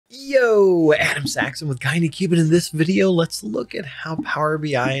Yo, Adam Saxon with GuyaNewCube, and in this video, let's look at how Power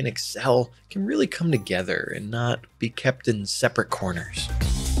BI and Excel can really come together and not be kept in separate corners.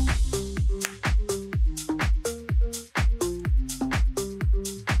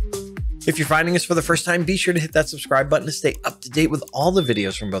 If you're finding us for the first time, be sure to hit that subscribe button to stay up to date with all the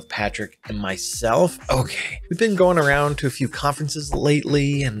videos from both Patrick and myself. Okay, we've been going around to a few conferences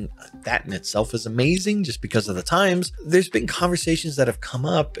lately, and that in itself is amazing just because of the times. There's been conversations that have come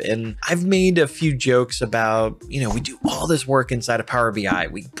up, and I've made a few jokes about, we do all this work inside of Power BI.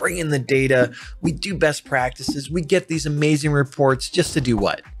 We bring in the data, we do best practices, we get these amazing reports just to do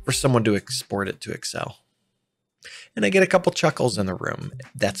what? For someone to export it to Excel. And I get a couple chuckles in the room.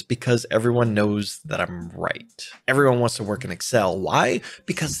 That's because everyone knows that I'm right. Everyone wants to work in Excel. Why?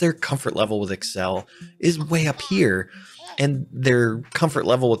 Because their comfort level with Excel is way up here, and their comfort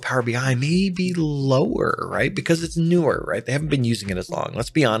level with Power BI may be lower, right? Because it's newer, right? They haven't been using it as long. Let's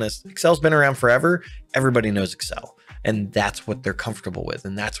be honest. Excel's been around forever. Everybody knows Excel. And that's what they're comfortable with.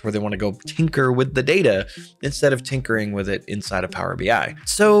 And that's where they want to go tinker with the data instead of tinkering with it inside of Power BI.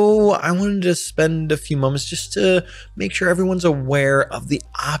 So I wanted to spend a few moments just to make sure everyone's aware of the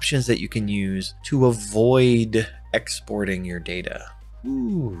options that you can use to avoid exporting your data.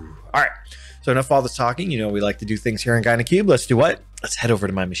 Ooh. All right. So enough of all this talking. We like to do things here on GuyaNewCube. Let's do what? Let's head over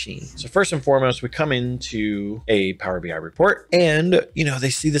to my machine. So first and foremost, we come into a Power BI report, and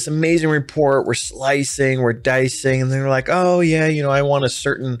they see this amazing report. We're slicing, we're dicing, and they're like, oh yeah, I want a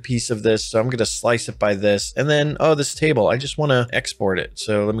certain piece of this, so I'm going to slice it by this. And then, oh, this table, I just want to export it.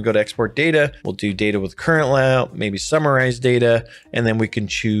 So let me go to export data. We'll do data with current layout, maybe summarize data, and then we can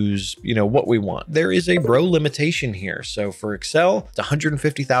choose, what we want. There is a row limitation here. So for Excel, it's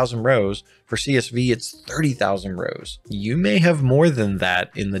 150,000 rows. For CSV, it's 30,000 rows. You may have more than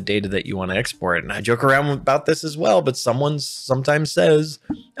that in the data that you want to export. And I joke around about this as well, but someone sometimes says,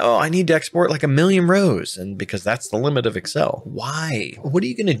 oh, I need to export like 1 million rows. And because that's the limit of Excel. Why? What are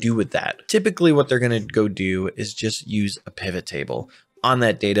you going to do with that? Typically what they're going to go do is just use a pivot table on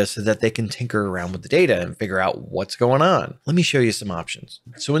that data so that they can tinker around with the data and figure out what's going on. Let me show you some options.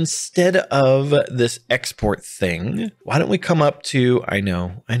 So instead of this export thing, why don't we come up to, I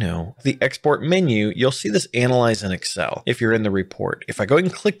know, the export menu, you'll see this analyze in Excel if you're in the report. If I go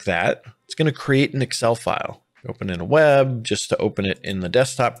and click that, it's going to create an Excel file. Open in a web, just to open it in the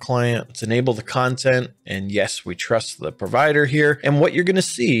desktop client. Let's enable the content. And yes, we trust the provider here. And what you're going to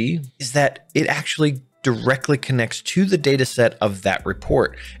see is that it actually directly connects to the data set of that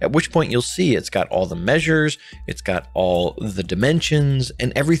report, at which point you'll see it's got all the measures, it's got all the dimensions,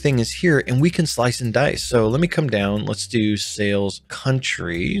 and everything is here, and we can slice and dice. So let me come down, let's do sales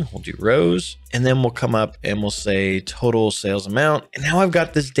country, we'll do rows, and then we'll come up and we'll say total sales amount. And now I've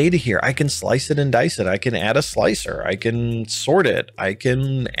got this data here. I can slice it and dice it. I can add a slicer. I can sort it. I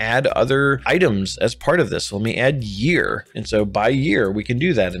can add other items as part of this. So let me add year. And so by year, we can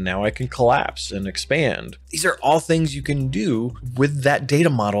do that. And now I can collapse and expand. These are all things you can do with that data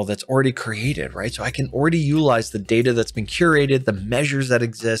model that's already created, right? So I can already utilize the data that's been curated, the measures that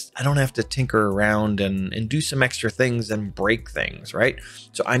exist. I don't have to tinker around and do some extra things and break things, right?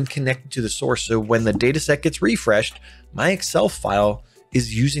 So I'm connected to the source. So when the data set gets refreshed, my Excel file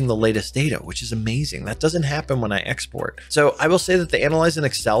is using the latest data, which is amazing. That doesn't happen when I export. So I will say that the Analyze in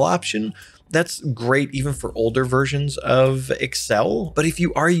Excel option, that's great even for older versions of Excel. But if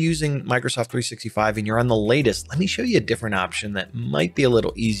you are using Microsoft 365 and you're on the latest, let me show you a different option that might be a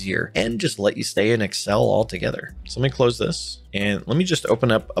little easier and just let you stay in Excel altogether. So let me close this and let me just open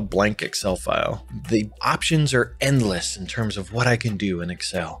up a blank Excel file. The options are endless in terms of what I can do in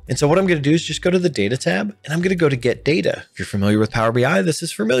Excel. And so what I'm going to do is just go to the data tab and I'm going to go to get data. If you're familiar with Power BI, this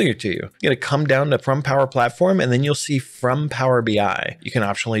is familiar to you. You're going to come down to From Power Platform and then you'll see From Power BI. You can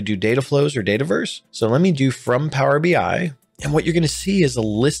optionally do data flows or Dataverse. So let me do From Power BI. And what you're going to see is a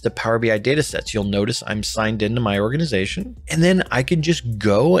list of Power BI data sets. You'll notice I'm signed into my organization, and then I can just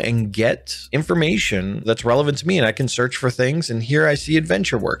go and get information that's relevant to me, and I can search for things. And here I see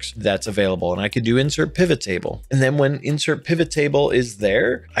AdventureWorks that's available, and I can do Insert Pivot Table. And then when Insert Pivot Table is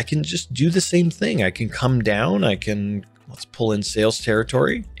there, I can just do the same thing. I can come down, let's pull in sales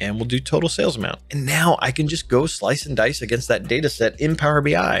territory and we'll do total sales amount. And now I can just go slice and dice against that data set in Power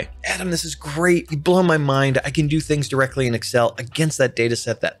BI. Adam, this is great. You blow my mind. I can do things directly in Excel against that data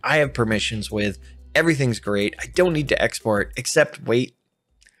set that I have permissions with. Everything's great. I don't need to export, except wait,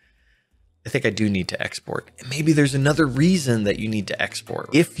 I think I do need to export. And maybe there's another reason that you need to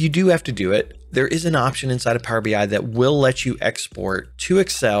export. If you do have to do it, there is an option inside of Power BI that will let you export to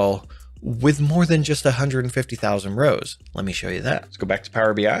Excel with more than just 150,000 rows. Let me show you that. Let's go back to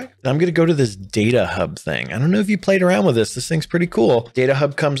Power BI. And I'm going to go to this Data Hub thing. I don't know if you played around with this. This thing's pretty cool. Data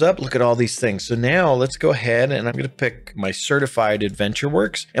Hub comes up. Look at all these things. So now let's go ahead and I'm going to pick my certified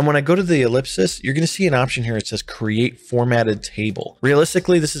AdventureWorks. And when I go to the ellipsis, you're going to see an option here. It says create formatted table.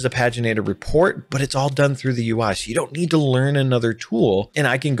 Realistically, this is a paginated report, but it's all done through the UI. So you don't need to learn another tool. And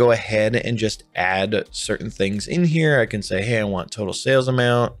I can go ahead and just add certain things in here. I can say, hey, I want total sales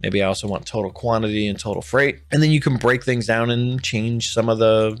amount. Maybe I also want total quantity and total freight. And then you can break things down and change some of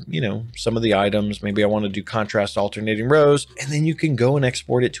the, some of the items. Maybe I want to do contrast alternating rows. And then you can go and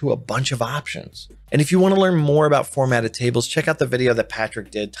export it to a bunch of options. And if you want to learn more about formatted tables, check out the video that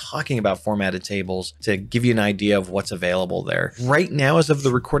Patrick did talking about formatted tables to give you an idea of what's available there. Right now, as of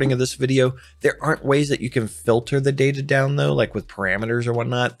the recording of this video, there aren't ways that you can filter the data down though, like with parameters or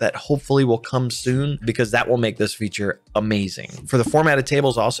whatnot, that hopefully will come soon because that will make this feature amazing. For the formatted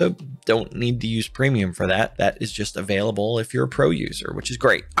tables also, don't need to use premium for that. That is just available if you're a pro user, which is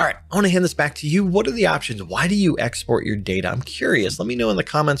great. All right, I want to hand this back to you. What are the options? Why do you export your data? I'm curious. Let me know in the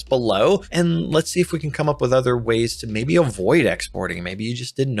comments below and let's see if we can come up with other ways to maybe avoid exporting. Maybe you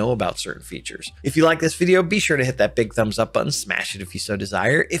just didn't know about certain features. If you like this video, be sure to hit that big thumbs up button, smash it if you so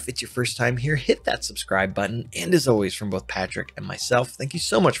desire. If it's your first time here, hit that subscribe button. And as always, from both Patrick and myself, thank you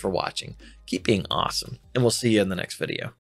so much for watching. Keep being awesome, and we'll see you in the next video.